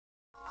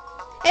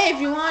Hey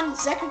everyone,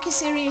 Zachary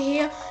Kassiria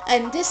here,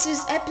 and this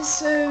is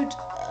episode,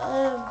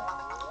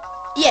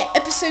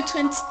 episode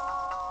 20.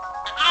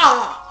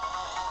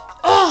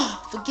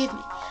 Forgive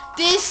me.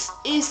 This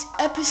is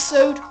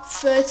episode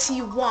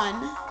 31,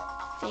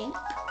 I think.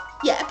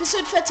 Yeah,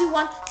 episode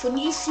 31 for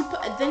New Super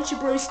Adventure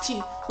Bros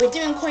 2. We're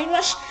doing Coin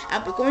Rush,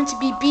 and we're going to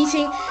be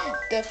beating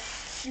the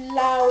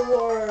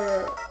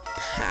flower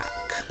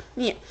pack.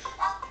 Yeah.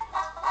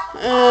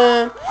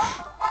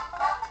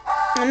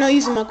 I'm not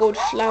using my gold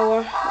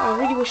flower. I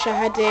really wish I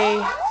had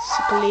a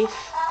super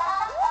leaf.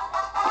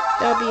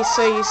 That would be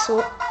so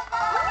useful.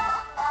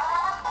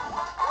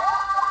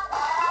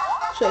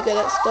 So I get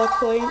that star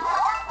coin.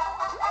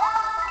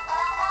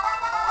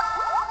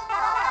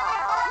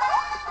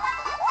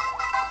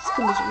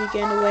 This is really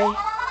getting away.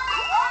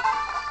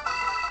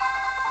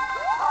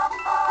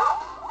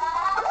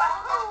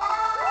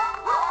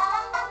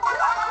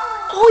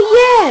 Oh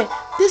yeah!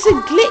 There's a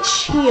glitch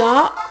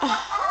here.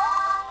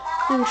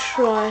 Let me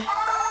try.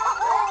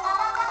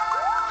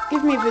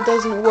 Forgive me if it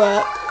doesn't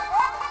work.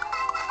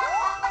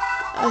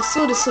 I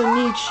saw this on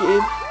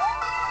YouTube.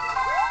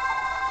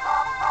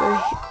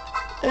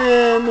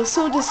 I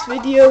saw this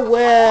video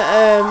where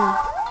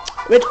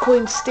red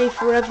coins stay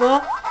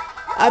forever.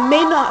 I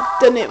may not have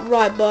done it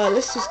right, but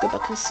let's just go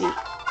back and see.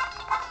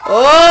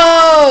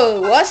 Oh,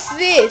 what's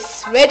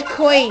this? Red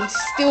coins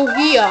still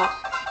here.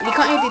 And you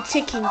can't hear the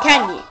ticking,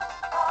 can you?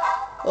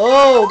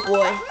 Oh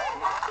boy.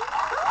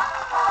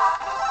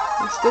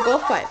 We still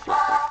got 5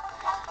 flicker.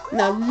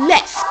 Now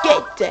let's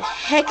get the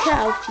heck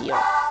out of here.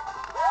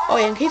 Oh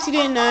yeah, in case you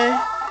didn't know,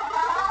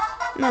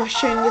 I'm not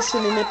showing this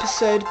in an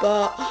episode,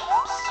 but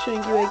I'm just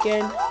showing you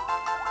again.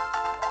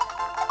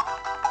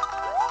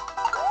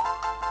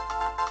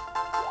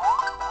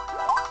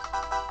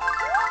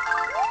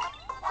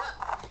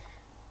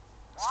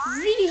 It's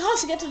really hard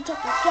to get to the top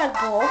of the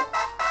flagpole.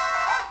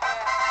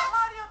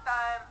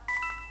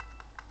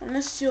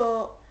 Unless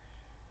you're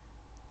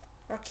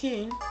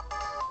raccoon.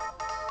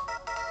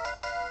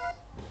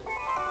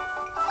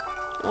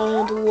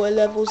 Underwater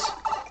levels.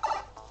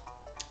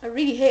 I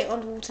really hate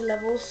underwater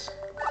levels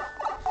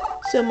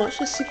so much.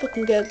 Let's see if I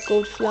can get a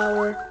gold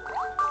flower.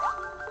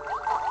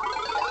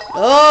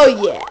 Oh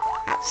yeah,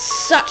 that's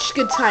such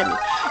good timing.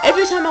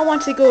 Every time I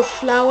want a gold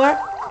flower,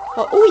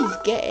 I always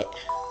get it.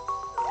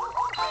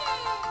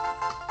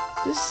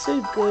 This is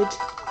so good.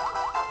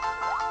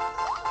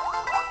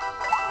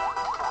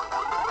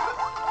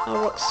 I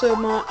rock so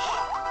much.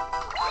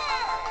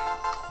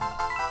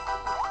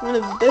 One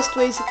of the best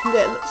ways you can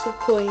get lots of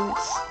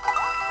coins.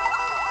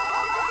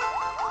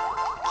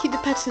 Keep the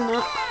pattern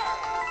up.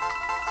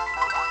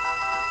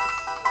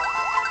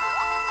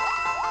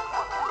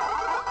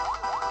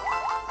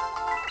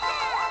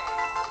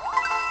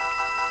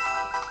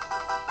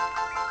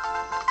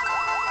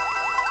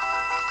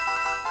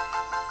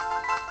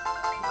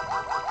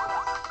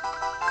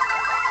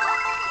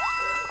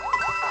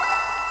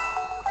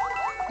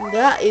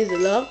 That is a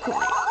lot of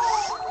coins.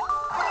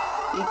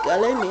 You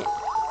gotta admit.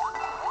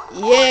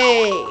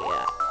 Yay!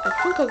 I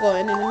think I got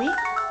an enemy.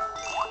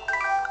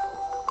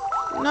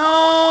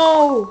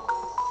 No!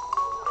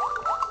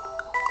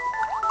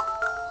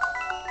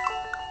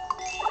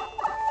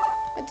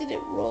 I did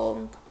it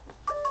wrong.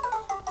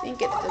 Didn't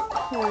get the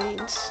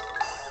coins.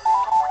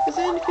 Is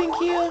there anything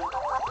here?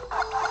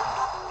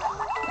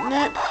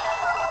 Nope.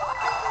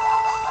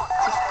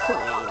 Just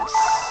coins.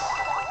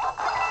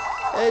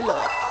 A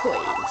lot of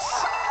coins.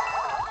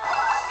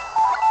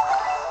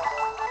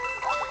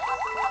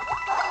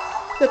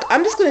 Look,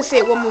 I'm just gonna say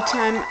it one more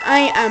time.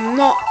 I am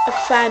not a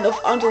fan of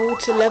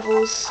underwater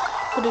levels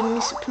for the new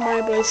Super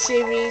Mario Bros.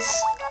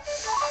 Series.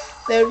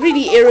 They're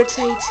really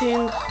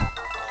irritating.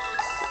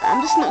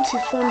 I'm just not too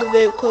fond of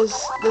it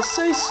because they're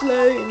so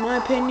slow, in my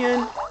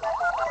opinion.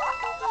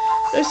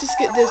 Let's just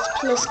get this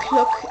plus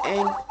clock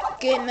and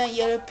get in that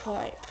yellow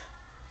pipe.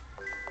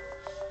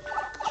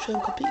 Let's try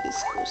and complete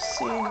this course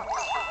soon.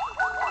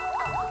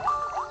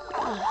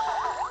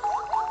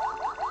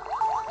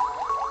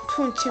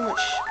 Putting too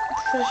much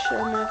pressure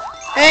on my...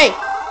 Hey!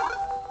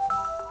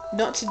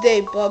 Not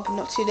today, Bob.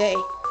 Not today.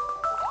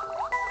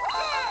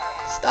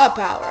 Star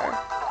power.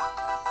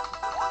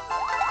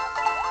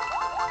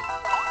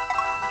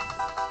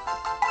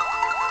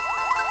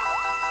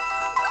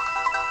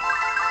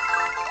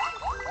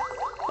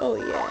 Oh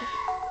yeah.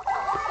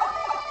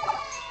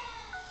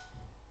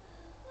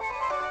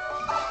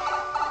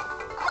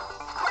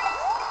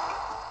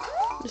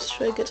 Let's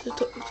try to get to the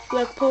top of the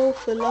flagpole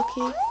for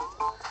lucky.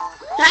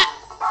 Ha!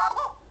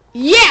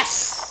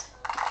 Yes!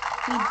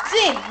 We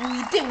did!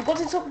 We got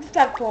to the top of the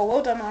flagpole.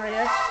 Well done,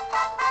 Mario.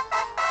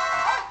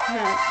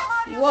 No,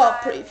 you are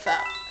pretty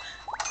fat.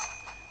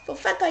 For a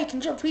fat guy, you can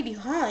jump really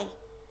high.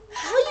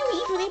 How are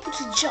you even able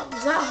to jump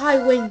that high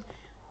when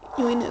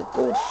you're in a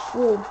gold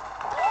form?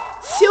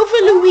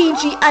 Silver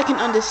Luigi, I can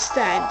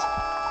understand.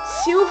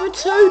 Silver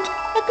Toad,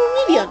 I can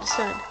really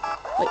understand.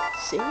 Wait,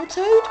 Silver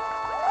Toad?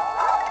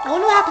 I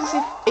wonder what happens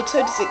if a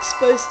toad is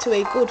exposed to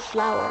a gold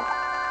flower.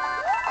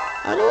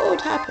 I know what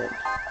would happen.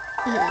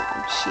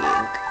 I'm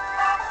cheating.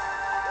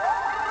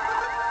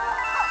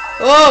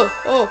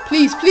 Oh,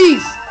 please,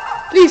 please.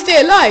 Please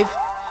stay alive.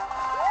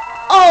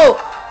 Oh,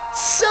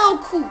 so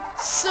cool.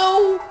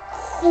 So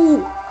cool.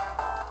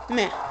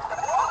 Man,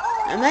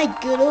 am I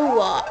good or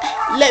what?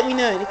 Let me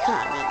know in the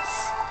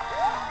comments.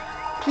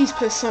 Please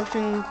post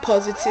something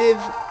positive.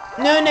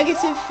 No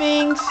negative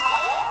things.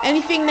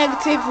 Anything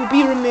negative will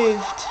be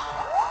removed.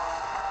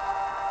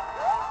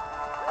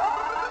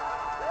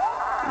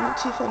 I'm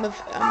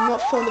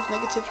not fond of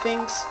negative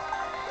things.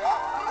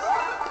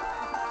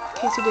 In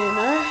case you didn't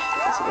know,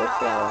 it's a good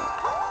flower.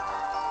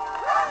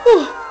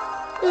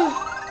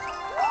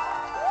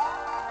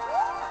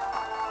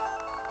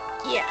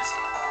 Yes.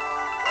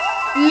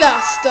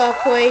 Last star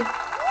coin.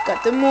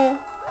 Got them all.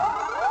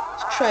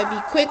 Let's try to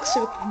be quick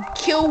so we can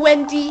kill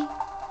Wendy.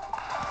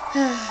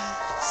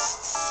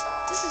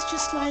 This is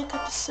just like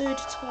episode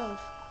 12,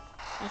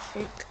 I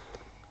think.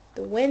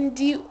 The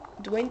Wendy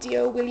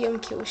O. William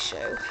Kill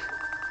Show.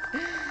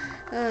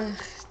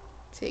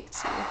 Take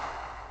 2.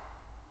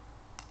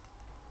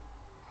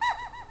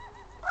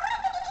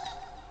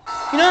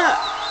 You know,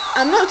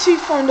 I'm not too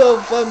fond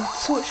of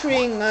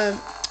torturing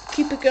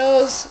Cooper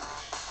girls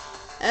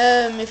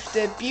if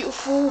they're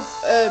beautiful.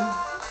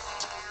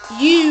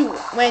 You,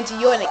 Wendy,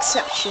 you're an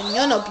exception.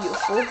 You're not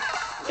beautiful.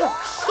 You're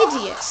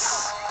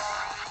hideous.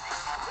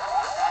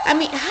 I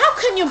mean, how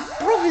can your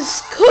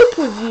brothers cope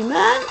with you,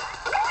 man?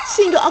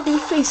 Seeing your ugly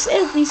face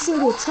every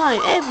single time,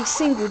 every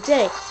single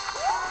day.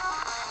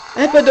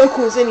 I hope I don't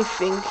cause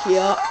anything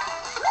here.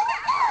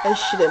 I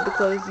shouldn't,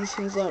 because these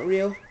things aren't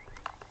real.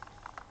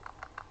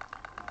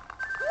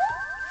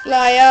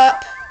 Fly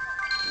up.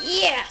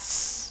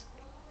 Yes!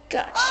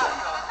 Gotcha.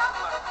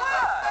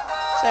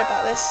 Sorry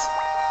about this.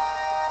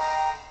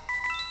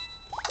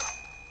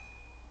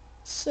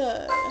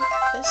 So,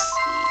 let's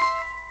see.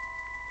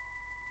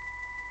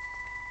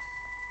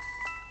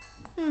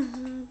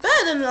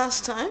 Better than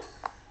last time.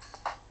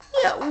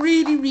 Yeah,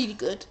 really, really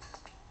good.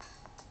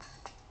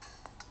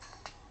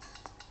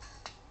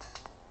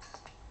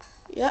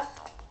 Yep.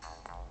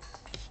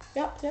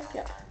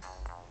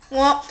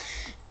 Well,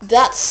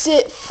 that's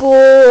it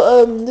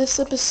for this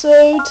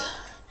episode.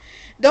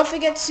 Don't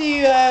forget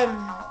to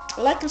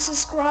like and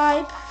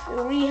subscribe. It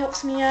really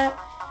helps me out.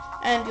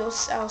 And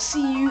I'll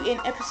see you in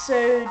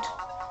episode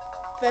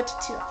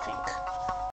 32, I think.